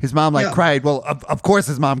cried. Well, of course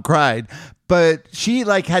his mom cried, but she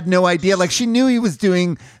had no idea. She knew he was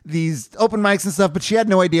doing these open mics and stuff, but she had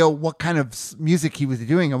no idea what kind of music he was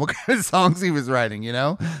doing and what kind of songs he was writing, you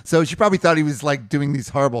know? So she probably thought he was doing these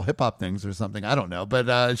horrible hip hop things or something. I don't know.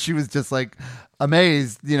 But she was just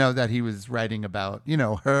amazed, that he was writing about,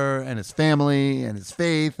 her and his family and his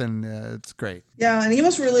faith. And it's great. Yeah. And he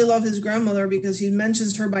must really love his grandmother because he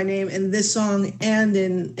mentions her by name in this song and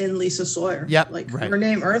in Lisa Sawyer. Yep. Right. Her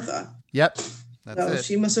name, Eartha. Yep. That's it.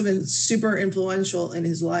 She must have been super influential in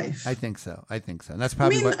his life. I think so. And that's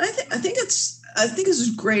probably I think this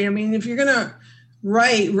is great. I mean, if you're gonna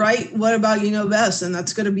write What About You Know Best, and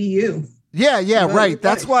that's gonna be you. Yeah, right.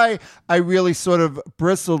 That's why I really sort of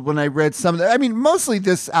bristled when I read some of the, I mean, mostly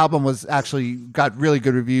this album was actually got really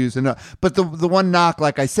good reviews. But the one knock,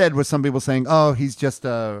 like I said, was some people saying, oh, he's just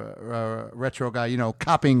a retro guy,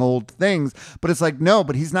 copying old things. But it's no,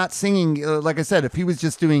 but he's not singing. Like I said, if he was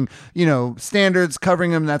just doing, standards,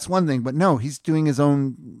 covering them, that's one thing. But no, he's doing his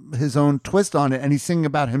own twist on it. And he's singing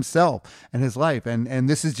about himself and his life. And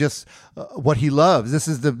this is just what he loves. This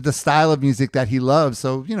is the style of music that he loves.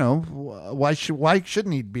 So, why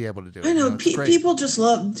shouldn't he be able to do it? I know, people just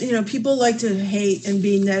love, people like to hate and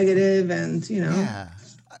be negative and, Yeah.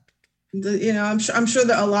 I'm sure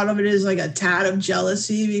that a lot of it is a tad of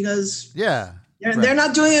jealousy because they're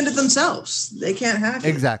not doing it to themselves. They can't hack it.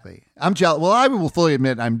 Exactly. I'm jealous. Well, I will fully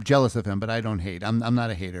admit I'm jealous of him, but I don't hate. I'm not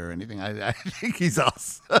a hater or anything. I think he's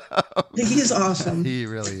awesome. He's awesome. He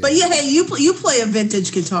really is. But yeah, hey, you play a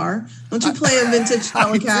vintage guitar. Don't you play a vintage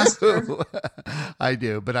Telecaster? I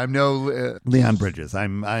do, but I'm no Leon Bridges.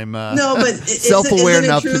 I'm no, but self-aware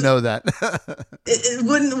enough to know that.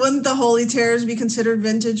 Wouldn't the Holy Terrors be considered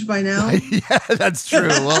vintage by now? Yeah, that's true.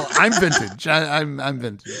 Well, I'm vintage. I'm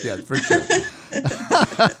vintage. Yeah, for sure.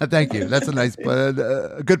 Thank you. That's a nice,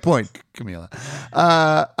 good point, Camila.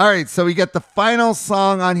 All right, so we get the final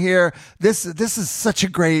song on here. This is such a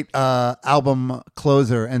great album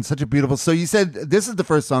closer and such a beautiful. So you said this is the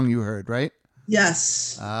first song you heard, right?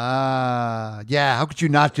 Yes. Yeah. How could you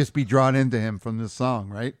not just be drawn into him from this song,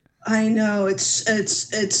 right? I know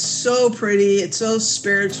it's so pretty. It's so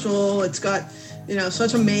spiritual. It's got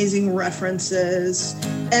such amazing references,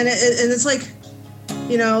 and it's I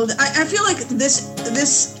feel like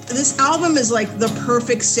this album is the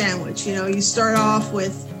perfect sandwich. You start off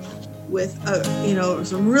with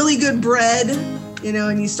some really good bread,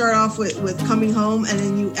 and you start off with Coming Home, and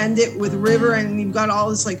then you end it with River, and you've got all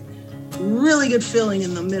this really good filling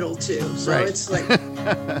in the middle too. So right. It's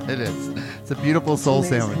it is. It's a beautiful soul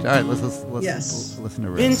sandwich. All right, let's listen to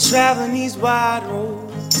River. Been traveling these wide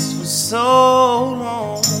roads for so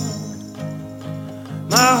long.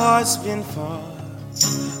 My heart's been far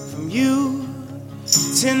from you,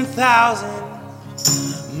 10,000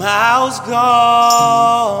 miles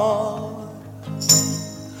gone.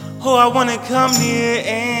 Oh, I wanna come near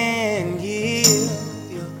and give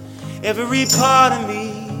you every part of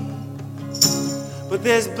me, but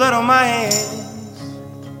there's blood on my hands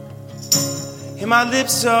and my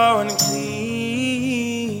lips are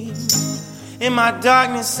unclean. In my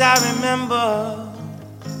darkness I remember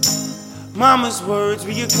Mama's words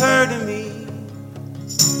reoccur to me.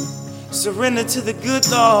 Surrender to the good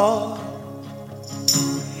Lord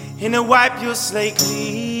and to wipe your slate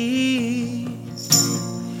clean.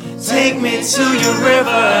 Take me to your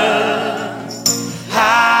river,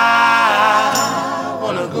 I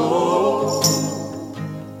wanna go.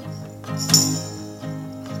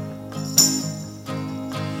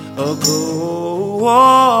 Oh, go.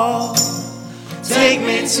 Take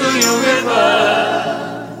me to your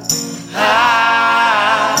river,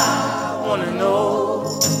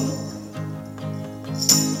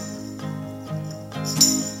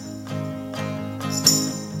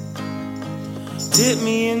 dip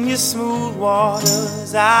me in your smooth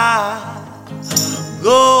waters. I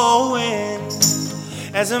go in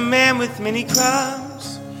as a man with many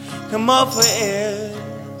crimes, come up for air.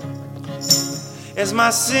 As my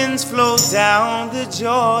sins flow down the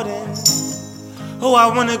Jordan, oh, I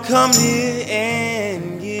wanna come here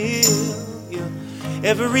and give you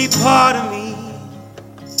every part of me.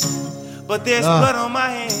 But there's blood on my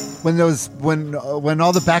hands. When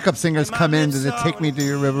all the backup singers come in to the "Take Me to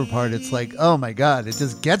Your River" part, it's like, oh my God, it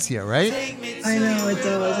just gets you, right? I know it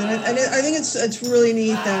does, and I think it's really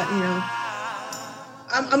neat that, you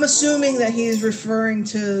know, I'm assuming that he's referring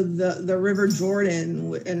to the River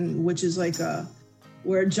Jordan, and which is like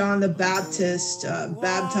where John the Baptist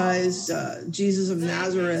baptized Jesus of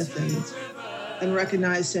Nazareth and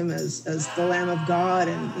recognized him as the Lamb of God,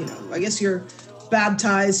 and, you know, I guess you're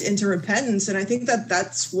baptized into repentance, and I think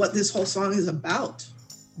that's what this whole song is about.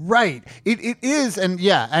 Right. It is. And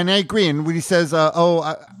yeah, and I agree. And when he says, I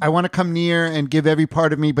want to come near and give every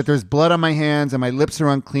part of me, but there's blood on my hands and my lips are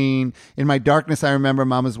unclean. In my darkness, I remember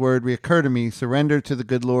Mama's word reoccur to me, surrender to the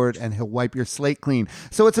good Lord and he'll wipe your slate clean.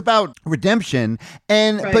 So it's about redemption.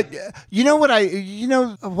 And, right. But you know what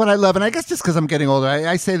I love, and I guess just because I'm getting older,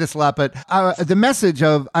 I say this a lot, but the message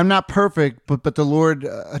of I'm not perfect, but the Lord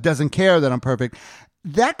doesn't care that I'm perfect.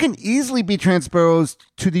 That can easily be transposed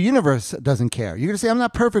to the universe doesn't care. You're going to say, I'm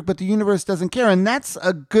not perfect, but the universe doesn't care. And that's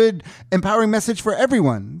a good, empowering message for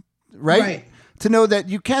everyone, right? To know that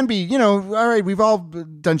you can be, you know, all right, we've all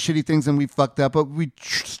done shitty things and we've fucked up, but we're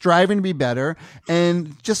striving to be better.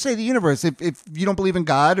 And just say the universe. If you don't believe in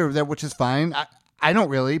God or that, which is fine, I don't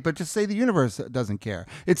really, but just say the universe doesn't care.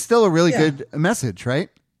 It's still a really good message, right?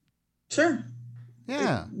 Sure.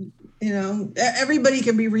 Yeah. You know, everybody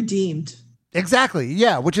can be redeemed. Exactly.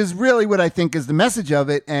 Yeah. Which is really what I think is the message of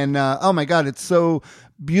it. And, oh my God, it's so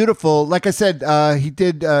beautiful. Like I said, he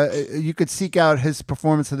did, you could seek out his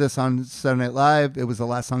performance of this on Saturday Night Live. It was the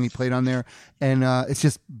last song he played on there. And, it's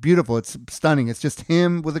just beautiful. It's stunning. It's just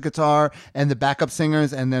him with a guitar and the backup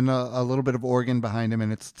singers and then a little bit of organ behind him.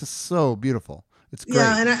 And it's just so beautiful. It's great.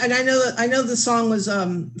 Yeah. And I know the song was,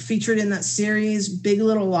 featured in that series, Big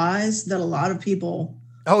Little Lies, that a lot of people.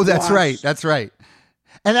 Oh, that's watched. right. That's right.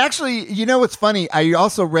 And actually, you know what's funny? I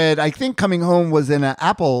also read, I think Coming Home was in an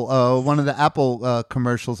Apple, one of the Apple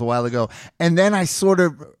commercials a while ago. And then I sort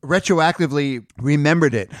of retroactively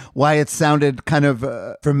remembered it, why it sounded kind of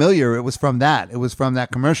familiar. It was from that. It was from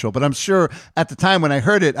that commercial. But I'm sure at the time when I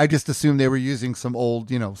heard it, I just assumed they were using some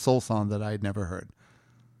old, you know, soul song that I had never heard.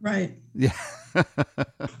 Right. Yeah.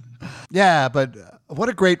 Yeah, but what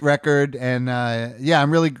a great record. And yeah,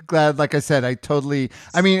 I'm really glad. Like I said, I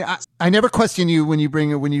never question you when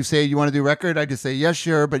you say you want to do a record. I just say, yes,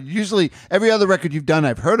 sure. But usually every other record you've done,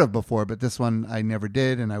 I've heard of before, but this one I never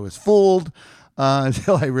did. And I was fooled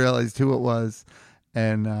until I realized who it was.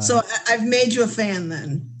 And so I've made you a fan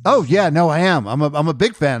then. Oh yeah, no, I am. I'm a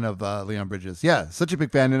big fan of Leon Bridges. Yeah, such a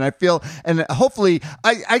big fan, and I feel, and hopefully,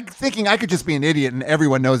 I'm thinking I could just be an idiot and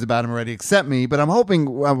everyone knows about him already except me. But I'm hoping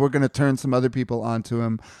we're going to turn some other people onto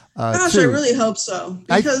him. Gosh, too. I really hope so,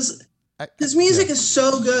 because his music is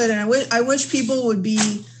so good, and I wish people would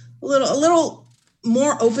be a little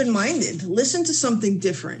more open-minded. Listen to something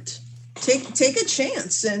different. Take a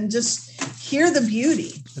chance and just hear the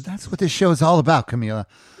beauty. That's what this show is all about, Camila.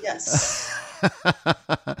 Yes.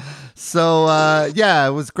 So yeah,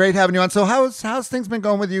 it was great having you on. So how's things been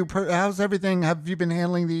going with you? How's everything? Have you been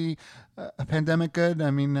handling the pandemic good?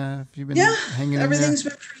 I mean, have you been hanging in there? Everything's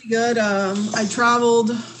been pretty good. I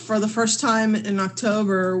traveled for the first time in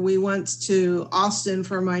October. We went to Austin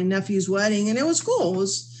for my nephew's wedding, and it was cool.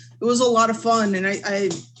 It was a lot of fun, and I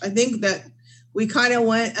think that we kind of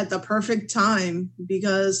went at the perfect time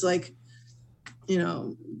because, like, you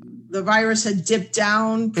know, the virus had dipped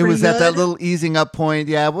down. It was at that little easing up point.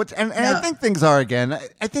 Yeah. And I think things are again.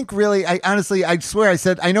 I think really, I swear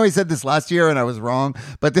I know I said this last year and I was wrong,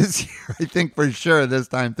 but this year, I think for sure this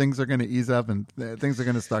time things are going to ease up and things are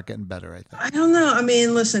going to start getting better. I think. I don't know. I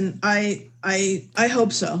mean, listen, I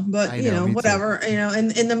hope so, but you know, whatever, you know,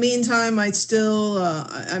 and in the meantime, I still,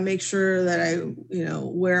 I make sure that I, you know,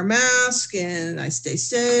 wear a mask and I stay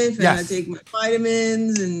safe and I take my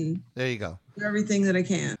vitamins and there you go. Everything that I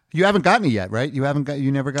can. You haven't gotten it yet, right? You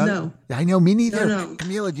never got it? No. I know, me neither. No.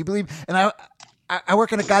 Camila, do you believe? And I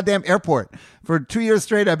work in a goddamn airport. For 2 years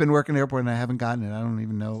straight, I've been working in an airport and I haven't gotten it. I don't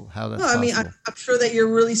even know how that's possible. I mean, I'm sure that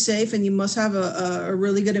you're really safe and you must have a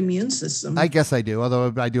really good immune system. I guess I do,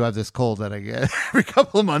 although I do have this cold that I get every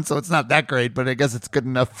couple of months, so it's not that great, but I guess it's good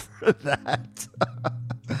enough for that.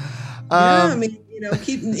 I mean, you know,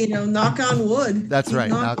 keep, you know, knock on wood. That's right,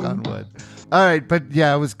 knock on wood. All right, but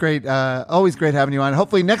yeah, it was great. Always great having you on.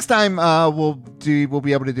 Hopefully next time we'll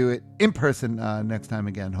be able to do it in person next time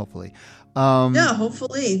again. Hopefully. Yeah,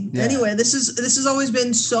 hopefully. Yeah. Anyway, this has always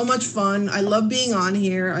been so much fun. I love being on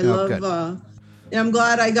here. I love. I'm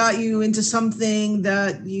glad I got you into something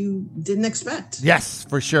that you didn't expect. Yes,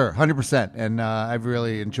 for sure. 100%. And I've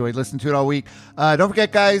really enjoyed listening to it all week. Don't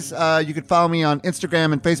forget, guys, you can follow me on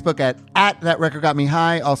Instagram and Facebook at That Record Got Me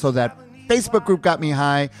High. Also, that Facebook group Got Me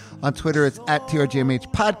High. On Twitter, it's at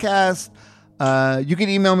TRGMH Podcast. You can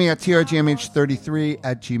email me at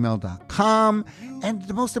trgmh33@gmail.com. And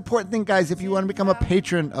the most important thing, guys, if you want to become a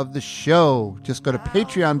patron of the show, just go to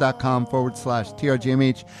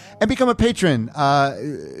patreon.com/TRGMH and become a patron.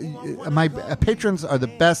 My patrons are the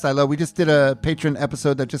best. I love. We just did a patron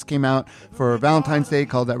episode that just came out for Valentine's Day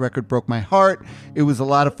called That Record Broke My Heart. It was a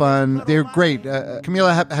lot of fun. They're great.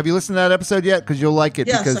 Camila, have you listened to that episode yet? Because you'll like it.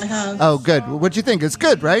 Yes, I have. Oh, good. What'd you think? It's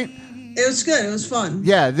good, right? It was good. It was fun.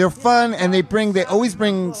 Yeah, they're fun, and they always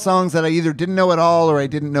bring songs that I either didn't know at all or I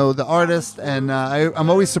didn't know the artist, and I'm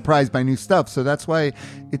always surprised by new stuff. So that's why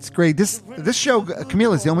it's great. This show,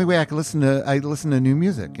 Camila, is the only way I can listen to new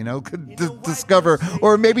music. To discover,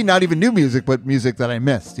 or maybe not even new music, but music that I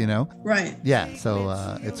missed. Right. Yeah. So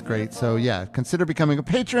it's great. So yeah, consider becoming a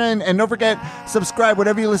patron, and don't forget, subscribe.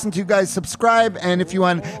 Whatever you listen to, guys, subscribe. And if you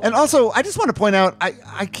want, and also, I just want to point out, I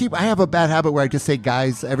have a bad habit where I just say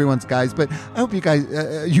guys. Everyone's guys. But I hope you guys,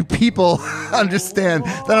 you people, understand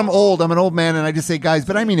that I'm old. I'm an old man, and I just say guys.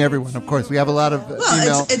 But I mean everyone, of course. We have a lot of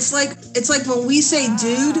female. It's like when we say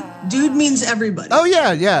dude means everybody. Oh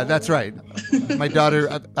yeah, that's right. My daughter,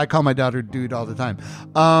 I call my daughter dude all the time.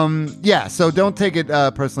 Yeah, so don't take it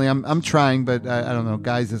personally. I'm trying, but I don't know.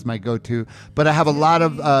 Guys is my go-to. But I have a lot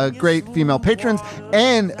of great female patrons.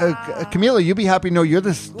 And Camila, you'll be happy to know you're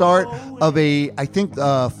the start of I think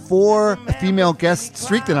 4 female guest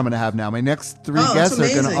streak that I'm going to have now. My next 3 guests are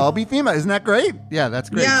going to all be female. Isn't that great? Yeah, that's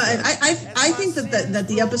great. Yeah, I think that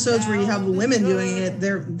the episodes where you have women doing it,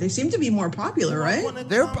 they seem to be more popular, right?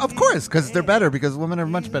 They're, of course, because they're better, because women are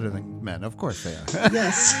much better than men. Of course they are.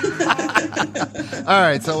 Yes. All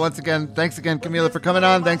right, so once again, thanks again, Camila, for coming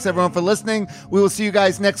on. Thanks, everyone, for listening. We will see you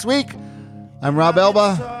guys next week. I'm Rob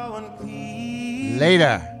Elba.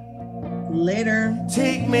 Later.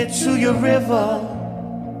 Take me to your river.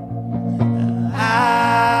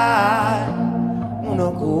 I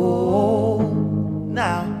wanna go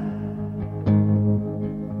now.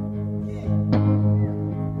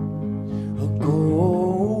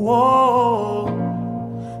 Go,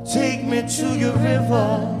 take me to your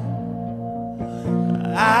river.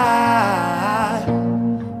 I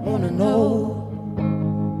wanna know.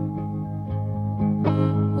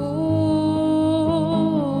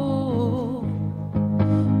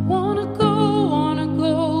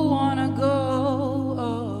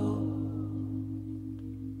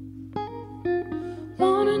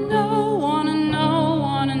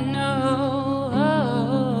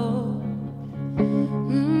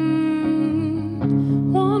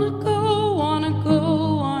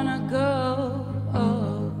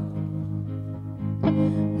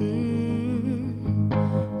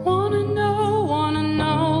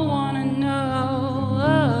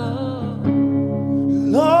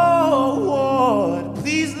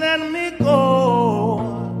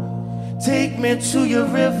 To your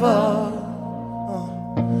river,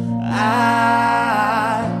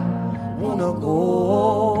 I wanna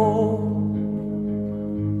go.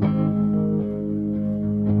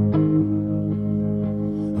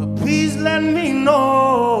 Please let me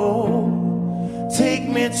know. Take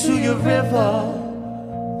me to your river.